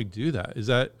 why don't we do that? Is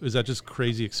that just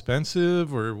crazy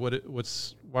expensive, or why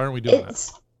aren't we doing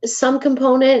that? Some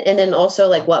component, and then also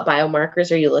like what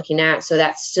biomarkers are you looking at? So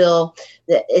that's still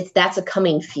that's a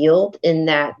coming field in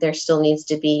that there still needs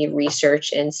to be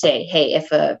research and say, hey,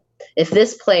 if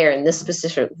this player in this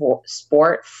specific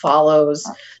sport follows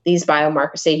these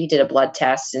biomarkers, say he did a blood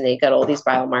test and they got all these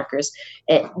biomarkers,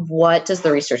 what does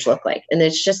the research look like? And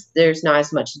there's not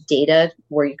as much data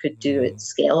where you could do it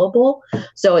scalable.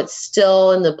 So it's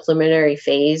still in the preliminary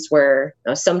phase where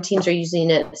some teams are using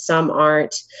it, some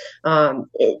aren't. And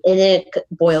it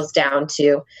boils down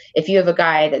to, if you have a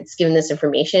guy that's given this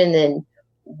information, then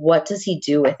what does he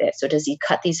do with it? So does he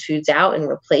cut these foods out and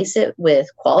replace it with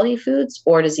quality foods,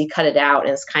 or does he cut it out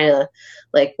and it's kind of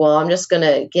like, well, I'm just going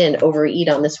to, again, overeat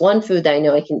on this one food that I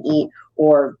know I can eat,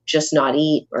 or just not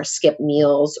eat or skip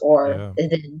meals, or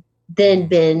then then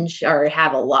binge or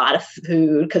have a lot of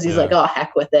food because he's like, oh,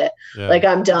 heck with it. Yeah. Like,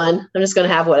 I'm done. I'm just going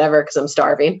to have whatever because I'm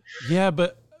starving. Yeah,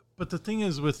 but the thing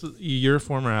is, with you're a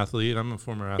former athlete, I'm a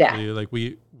former athlete. Yeah. Like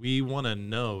we want to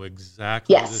know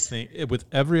exactly the thing with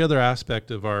every other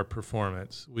aspect of our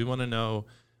performance. We want to know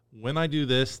when I do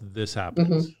this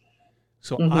happens. Mm-hmm.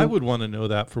 So I would want to know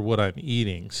that for what I'm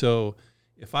eating. So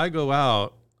if I go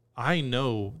out, I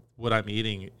know what I'm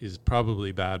eating is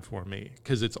probably bad for me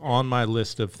because it's on my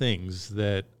list of things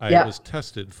that I was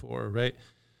tested for, right?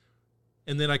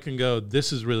 And then I can go,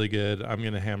 this is really good. I'm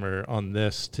going to hammer on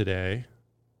this today.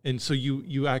 And so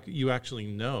you actually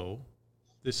know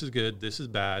this is good, this is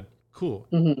bad, cool.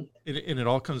 Mm-hmm. And it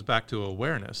all comes back to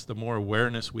awareness. The more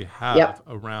awareness we have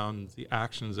around the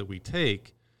actions that we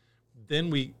take, then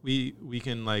we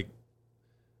can like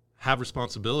have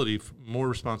more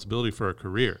responsibility for our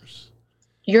careers.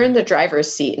 You're in the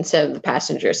driver's seat instead of the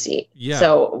passenger seat. Yeah.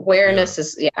 So awareness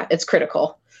is, it's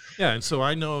critical. Yeah. And so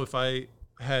I know if I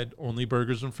had only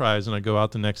burgers and fries and I go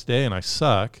out the next day and I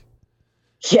suck.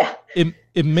 Yeah.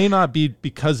 It may not be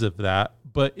because of that,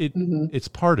 but it's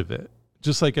part of it.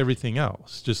 Just like everything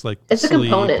else. Just like it's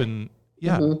sleep a component.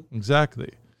 And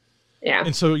exactly. Yeah.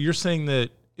 And so you're saying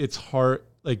that it's hard,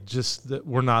 like just that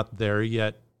we're not there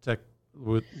yet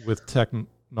with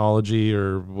technology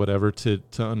or whatever to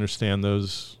understand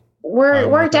those.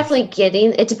 We're definitely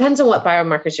getting, it depends on what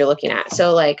biomarkers you're looking at.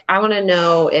 So like, I want to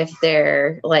know if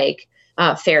they're like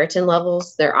ferritin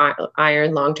levels, their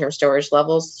iron long-term storage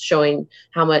levels, showing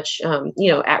how much,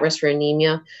 at risk for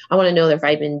anemia. I want to know their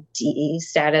vitamin D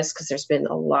status because there's been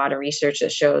a lot of research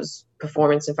that shows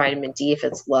performance in vitamin D. If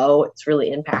it's low, it's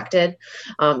really impacted.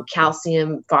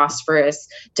 Calcium, phosphorus,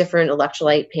 different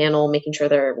electrolyte panel, making sure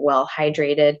they're well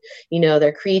hydrated.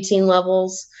 Their creatine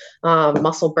levels,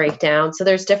 muscle breakdown. So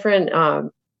there's different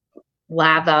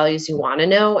lab values you want to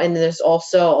know, and there's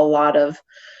also a lot of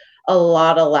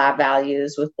lab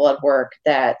values with blood work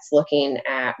that's looking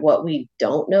at what we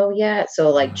don't know yet. So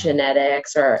like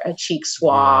genetics or a cheek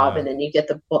swab, and then you get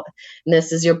and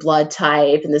this is your blood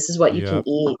type, and this is what you can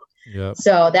eat. Yep.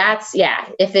 So that's,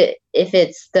 if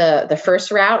it's the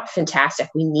first route, fantastic.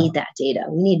 We need that data.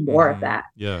 We need more of that.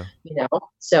 Yeah.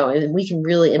 So, and we can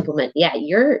really implement,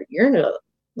 your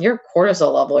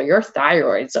cortisol level or your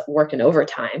thyroid's working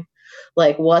overtime.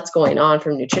 Like what's going on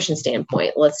from a nutrition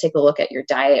standpoint. Let's take a look at your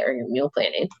diet or your meal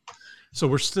planning. So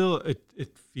we're still,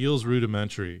 it feels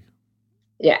rudimentary.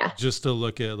 Yeah. Just to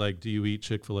look at like, do you eat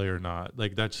Chick-fil-A or not?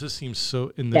 Like that just seems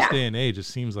so, in this day and age, it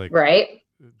seems like right.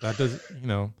 That doesn't,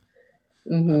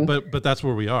 but that's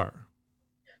where we are.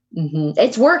 Mm-hmm.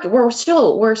 It's work.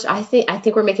 I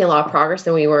think we're making a lot of progress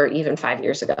than we were even 5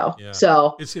 years ago. Yeah.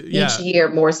 So each year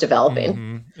more is developing.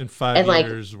 Mm-hmm. In 5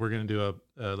 years, we're going to do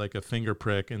a finger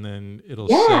prick, and then it'll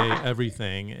say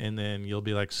everything, and then you'll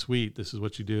be like, sweet, this is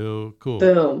what you do. Cool.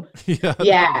 Boom.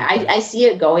 I see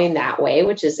it going that way,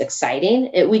 which is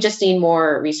exciting. We just need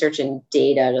more research and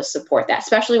data to support that,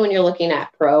 especially when you're looking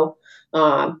at pro,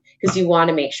 because you want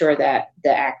to make sure that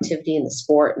the activity in the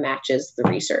sport matches the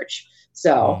research.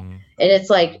 So, and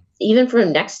it's like, even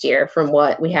from next year, from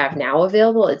what we have now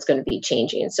available, it's going to be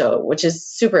changing. So, which is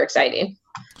super exciting.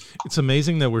 It's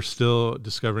amazing that we're still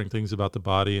discovering things about the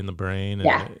body and the brain.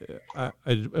 And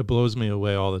it blows me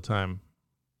away all the time.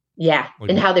 Yeah.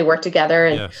 Like, and how they work together.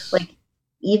 And like,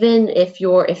 even if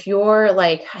you're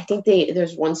like, I think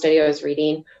there's one study I was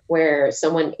reading where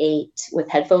someone ate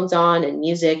with headphones on and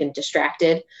music and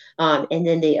distracted, and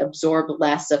then they absorbed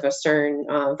less of a certain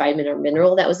vitamin or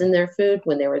mineral that was in their food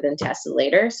when they were then tested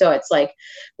later. So it's like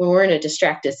when we're in a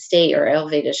distracted state or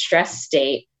elevated stress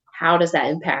state, how does that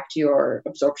impact your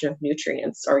absorption of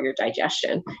nutrients or your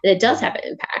digestion? And it does have an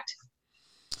impact.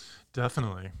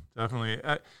 Definitely.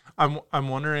 I'm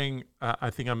wondering, I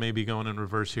think I may be going in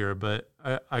reverse here, but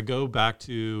I go back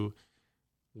to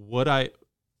what I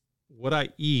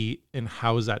eat and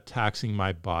how is that taxing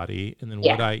my body, and then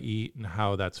what I eat and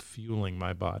how that's fueling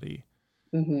my body.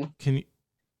 Mm-hmm.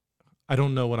 I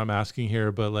don't know what I'm asking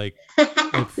here, but like,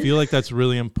 I feel like that's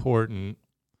really important.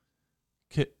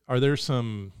 Are there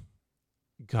some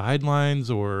guidelines,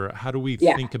 or how do we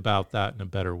think about that in a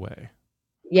better way?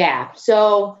 Yeah.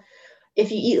 So if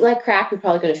you eat like crap, you're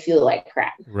probably going to feel like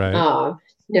crap. Right.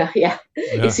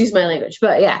 Excuse my language,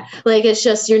 but like, it's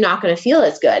just, you're not going to feel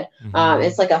as good. Mm-hmm.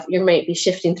 It's like you might be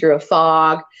shifting through a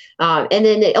fog. And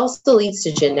then it also leads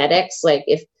to genetics. Like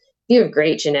if you have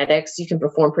great genetics, you can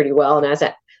perform pretty well. And as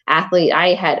an athlete,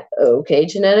 I had okay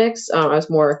genetics. I was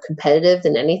more competitive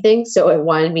than anything. So it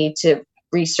wanted me to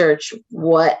research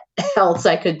what else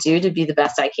I could do to be the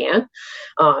best I can.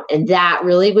 And that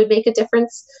really would make a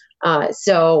difference.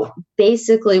 So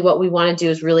basically what we want to do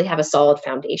is really have a solid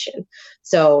foundation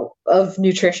of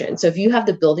nutrition. So if you have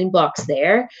the building blocks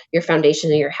there, your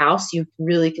foundation of your house, you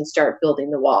really can start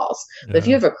building the walls. But if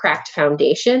you have a cracked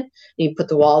foundation and you put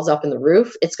the walls up in the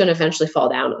roof, it's going to eventually fall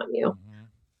down on you.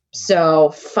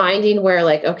 So finding where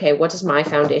like, okay, what does my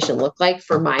foundation look like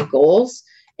for my goals?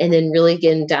 And then really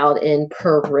getting dialed in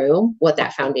per room, what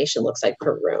that foundation looks like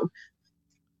per room.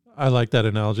 I like that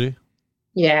analogy.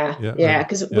 Yeah.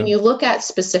 Because when you look at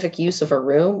specific use of a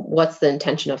room, what's the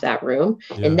intention of that room?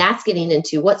 Yeah. And that's getting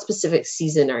into what specific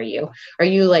season are you? Are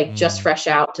you like just fresh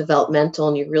out developmental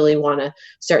and you really want to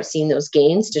start seeing those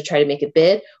gains to try to make a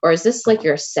bid? Or is this like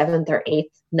your 7th or 8th,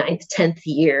 9th, 10th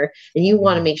year? And you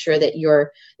want to make sure that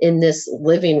you're in this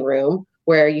living room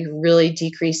where you're really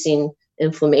decreasing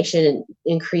inflammation and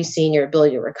increasing your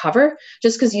ability to recover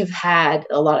just because you've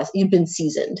been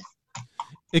seasoned.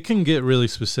 It can get really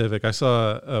specific. I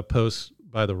saw a post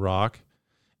by The Rock,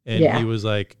 and he was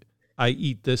like, I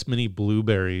eat this many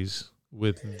blueberries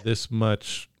with this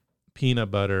much peanut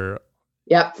butter.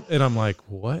 Yep. And I'm like,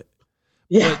 what?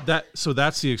 Yeah. But so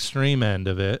that's the extreme end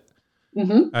of it.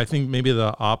 Mm-hmm. I think maybe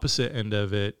the opposite end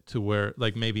of it to where,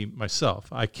 like maybe myself,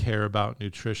 I care about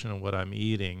nutrition and what I'm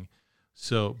eating.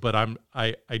 So, but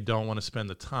I don't want to spend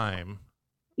the time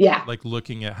like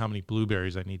looking at how many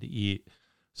blueberries I need to eat.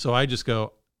 So I just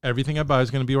go, everything I buy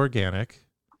is going to be organic.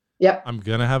 Yep. I'm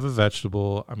going to have a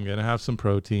vegetable. I'm going to have some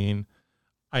protein.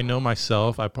 I know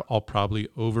myself, I'll probably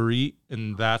overeat,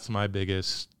 and that's my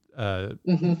biggest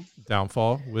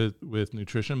downfall with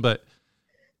nutrition. But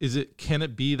can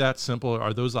it be that simple?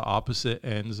 Are those the opposite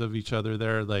ends of each other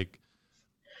there? Like,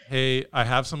 hey, I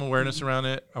have some awareness around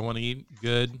it. I want to eat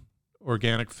good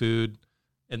organic food.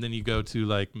 And then you go to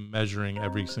like measuring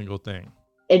every single thing.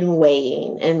 And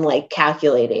weighing and like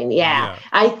calculating. Yeah.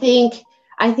 I think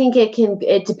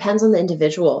it depends on the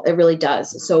individual. It really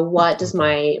does. So what does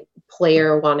my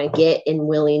player want to get and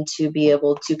willing to be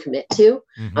able to commit to?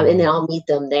 And then I'll meet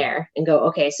them there and go,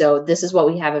 okay, so this is what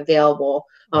we have available.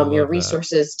 Your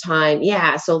resources, time.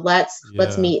 Yeah. So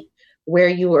let's meet where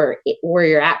you're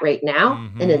at right now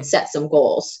and then set some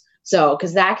goals. So,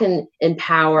 cause that can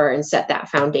empower and set that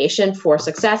foundation for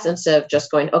success instead of just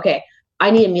going, okay,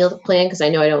 I need a meal plan because I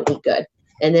know I don't eat good.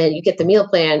 And then you get the meal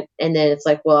plan and then it's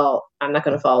like, well, I'm not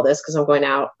going to follow this because I'm going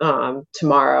out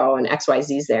tomorrow and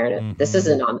XYZ's there and this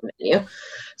isn't on the menu.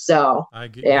 So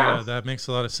yeah, that makes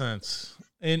a lot of sense.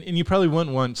 And you probably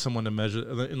wouldn't want someone to measure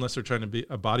unless they're trying to be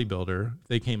a bodybuilder. If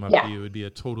they came up to you, it would be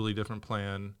a totally different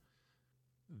plan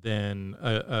than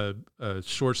a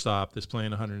shortstop that's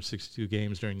playing 162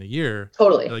 games during the year.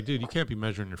 Totally. You're like, dude, you can't be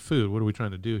measuring your food. What are we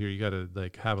trying to do here? You got to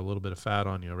like have a little bit of fat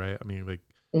on you, right? I mean, like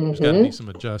there's got to be some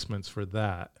adjustments for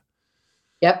that.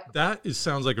 Yep. That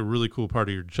sounds like a really cool part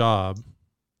of your job.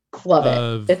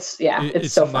 Love it.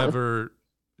 It's so fun.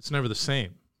 It's never the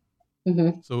same.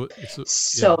 So it's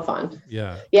so fun.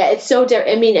 Yeah. Yeah. It's so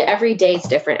different. I mean, every day is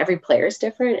different. Every player is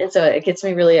different. And so it gets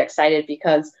me really excited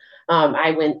because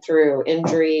I went through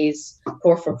injuries,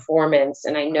 poor performance,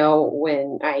 and I know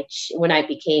when I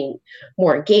became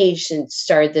more engaged and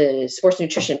started the sports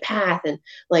nutrition path and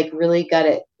like really got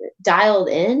it dialed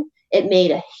in, it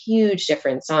made a huge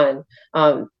difference on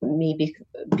me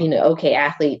being an okay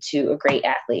athlete to a great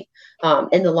athlete,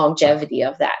 and the longevity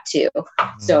of that too.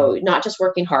 So not just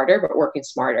working harder, but working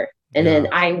smarter. And then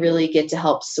I really get to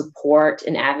help support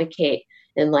and advocate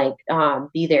and like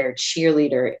be their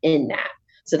cheerleader in that.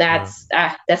 So that's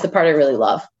the part I really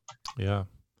love. Yeah.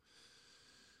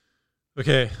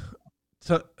 Okay.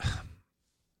 So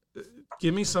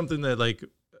give me something that like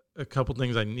a couple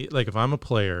things I need. Like if I'm a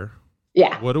player,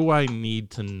 what do I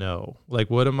need to know? Like,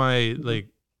 what am I like?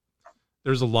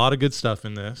 There's a lot of good stuff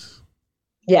in this.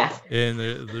 Yeah. And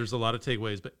there's a lot of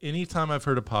takeaways, but anytime I've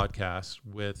heard a podcast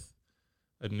with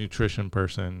a nutrition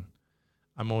person,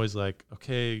 I'm always like,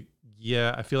 okay,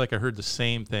 yeah, I feel like I heard the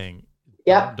same thing.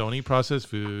 Yeah. Don't eat processed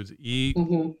foods. Eat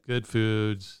good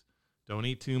foods. Don't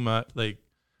eat too much. Like,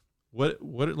 what?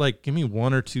 Like, give me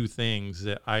one or two things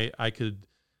that I could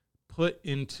put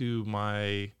into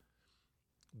my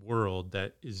world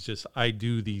that is just I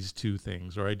do these two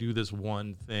things or I do this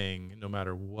one thing no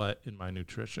matter what in my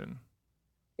nutrition.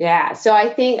 Yeah. So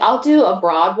I think I'll do a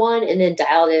broad one and then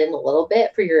dial it in a little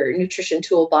bit for your nutrition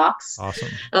toolbox.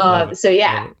 Awesome. So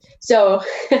yeah. So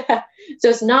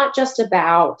it's not just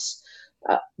about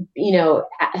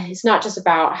it's not just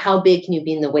about how big can you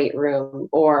be in the weight room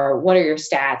or what are your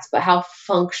stats, but how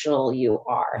functional you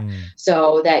are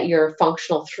so that you're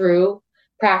functional through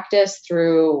practice,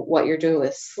 through what you're doing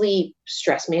with sleep,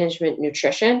 stress management,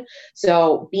 nutrition.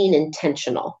 So being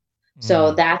intentional.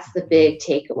 So that's the big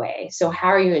takeaway. So how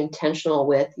are you intentional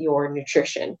with your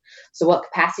nutrition? So what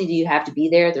capacity do you have to be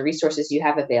there, the resources you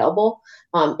have available,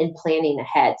 and planning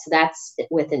ahead. So that's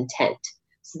with intent.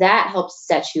 So that helps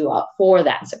set you up for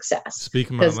that success.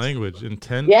 Speaking my language,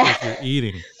 intent Yeah. with your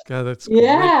eating. God, that's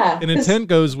Yeah. great. And intent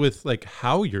goes with like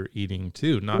how you're eating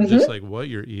too, not just like what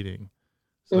you're eating.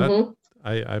 So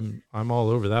that I'm all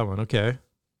over that one. Okay.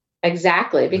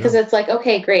 Exactly. Because it's like,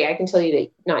 okay, great. I can tell you to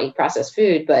not eat processed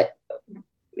food, but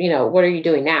what are you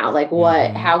doing now? Like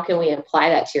how can we apply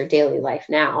that to your daily life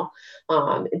now?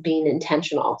 Being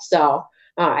intentional. So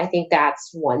I think that's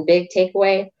one big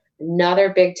takeaway. Another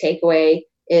big takeaway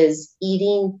is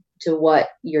eating to what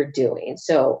you're doing.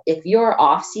 So if you're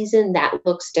off season, that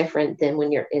looks different than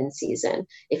when you're in season.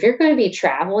 If you're going to be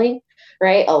traveling,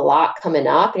 right, a lot coming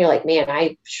up, and you're like, man,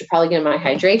 I should probably get my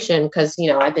hydration because,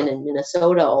 I've been in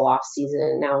Minnesota all off season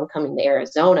and now I'm coming to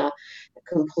Arizona. A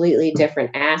completely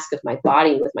different ask of my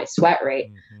body with my sweat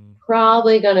rate.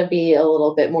 Probably going to be a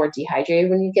little bit more dehydrated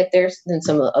when you get there than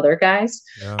some of the other guys.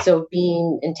 Yeah. So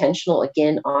being intentional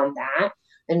again on that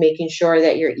and making sure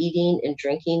that you're eating and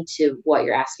drinking to what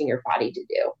you're asking your body to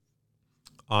do.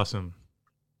 Awesome.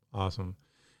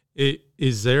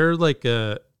 Is there like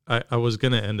I was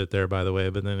going to end it there, by the way,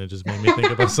 but then it just made me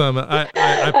think about some.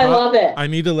 I love it. I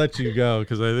need to let you go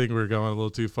because I think we're going a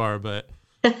little too far, but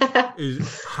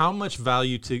how much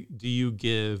value do you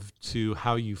give to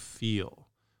how you feel,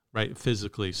 right,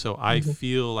 physically? So I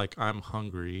feel like I'm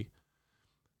hungry,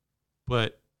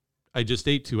 but I just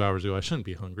ate 2 hours ago. I shouldn't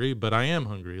be hungry, but I am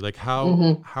hungry. Like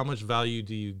how much value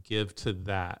do you give to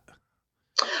that?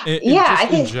 I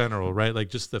think in general, right? Like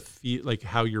just the feel, like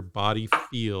how your body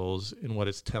feels and what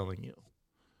it's telling you.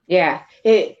 Yeah,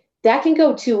 that can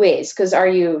go two ways. Because are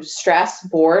you stressed,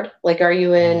 bored? Like, are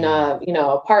you in,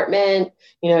 apartment?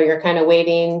 You're kind of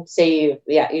waiting. Say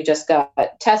you just got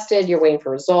tested. You're waiting for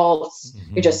results.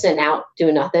 You're just sitting out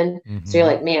doing nothing. So you're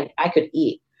like, man, I could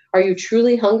eat. Are you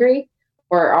truly hungry?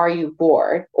 Or are you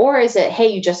bored? Or is it, hey,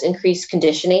 you just increased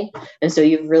conditioning, and so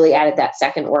you've really added that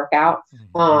second workout,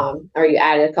 or you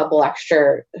added a couple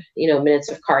extra, minutes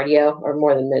of cardio, or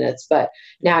more than minutes, but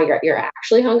now you're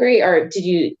actually hungry? Or did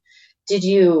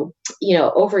you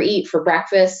overeat for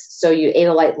breakfast, so you ate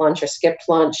a light lunch or skipped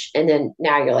lunch, and then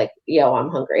now you're like, yo, I'm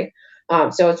hungry.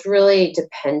 So it's really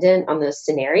dependent on the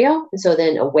scenario, and so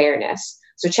then awareness.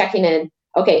 So checking in.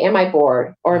 Okay, am I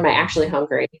bored or am I actually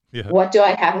hungry? Yeah. What do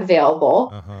I have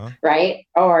available? Right?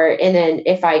 And then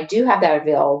if I do have that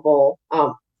available,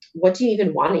 what do you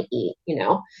even want to eat?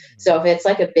 So if it's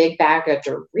like a big bag of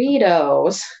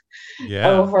Doritos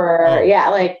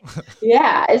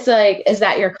it's like, is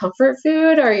that your comfort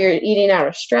food, or you're eating out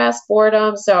of stress,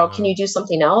 boredom? So can you do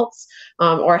something else?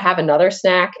 Or have another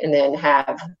snack and then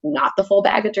have not the full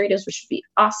bag of Doritos, which would be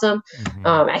awesome.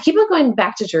 I keep on going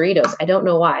back to Doritos. I don't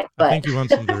know why, but I think you want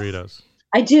some Doritos.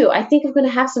 I do. I think I'm going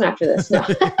to have some after this. No.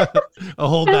 A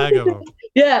whole bag of them.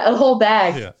 Yeah, a whole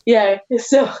bag. Yeah.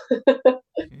 So,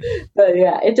 but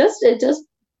yeah, it does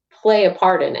play a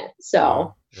part in it.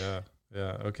 So. Yeah.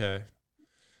 Okay.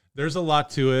 There's a lot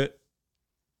to it,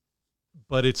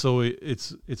 but it's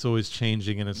always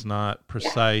changing, and it's not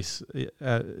precise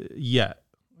yet,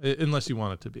 unless you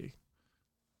want it to be.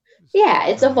 Yeah,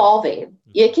 it's evolving.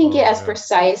 It can get as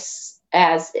precise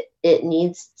as it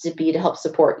needs to be to help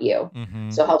support you.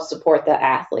 So help support the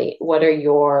athlete. What are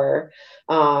your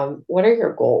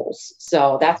goals?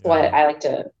 So that's what I like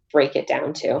to break it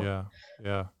down to.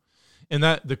 Yeah. And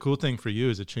that the cool thing for you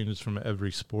is it changes from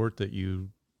every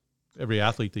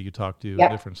athlete that you talk to,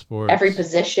 different sports, every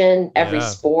position, every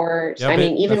sport. Yeah, I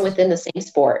mean, even within the same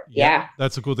sport. Yeah.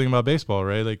 That's the cool thing about baseball,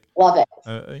 right? Like, love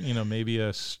it. Maybe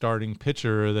a starting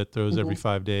pitcher that throws every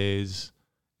 5 days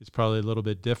is probably a little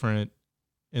bit different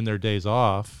in their days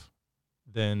off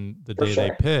than the day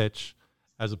they pitch,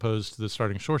 as opposed to the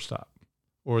starting shortstop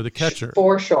or the catcher.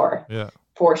 For sure. Yeah.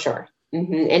 For sure.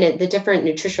 And the different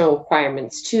nutritional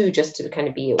requirements too, just to kind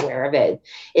of be aware of it.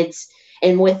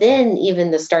 And within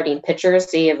even the starting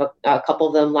pitchers, so you have a couple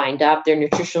of them lined up, their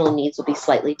nutritional needs will be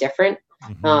slightly different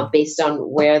based on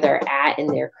where they're at in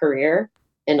their career,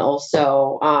 and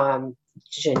also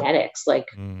genetics. Like,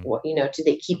 do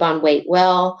they keep on weight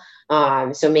well?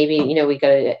 So maybe, we got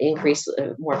to increase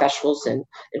more vegetables and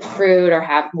fruit, or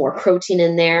have more protein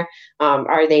in there.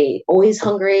 Are they always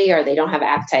hungry, or they don't have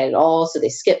appetite at all, so they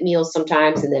skip meals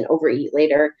sometimes and then overeat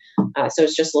later? So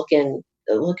it's just looking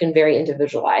very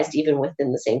individualized, even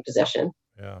within the same position.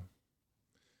 Yeah.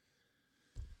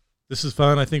 This is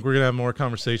fun. I think we're going to have more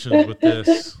conversations with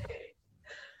this.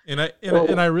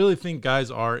 And I really think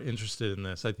guys are interested in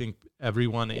this. I think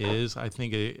everyone is. I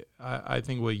think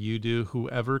what you do,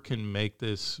 whoever can make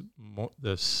this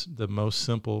the most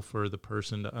simple for the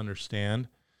person to understand,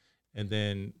 and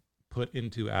then put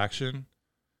into action.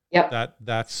 Yep.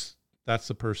 That's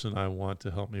the person I want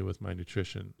to help me with my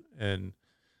nutrition. And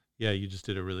yeah, you just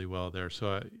did it really well there.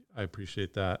 So I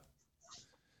appreciate that.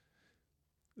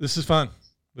 This is fun.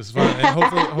 And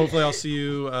hopefully I'll see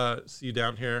you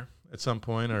down here at some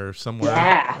point or somewhere.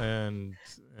 Yeah. And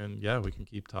yeah, we can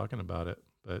keep talking about it.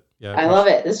 But yeah, I love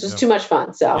it. This was too much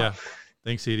fun. So yeah,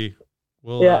 thanks, Edie.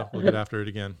 We'll get after it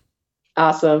again.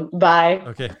 Awesome. Bye.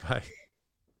 Okay. Bye.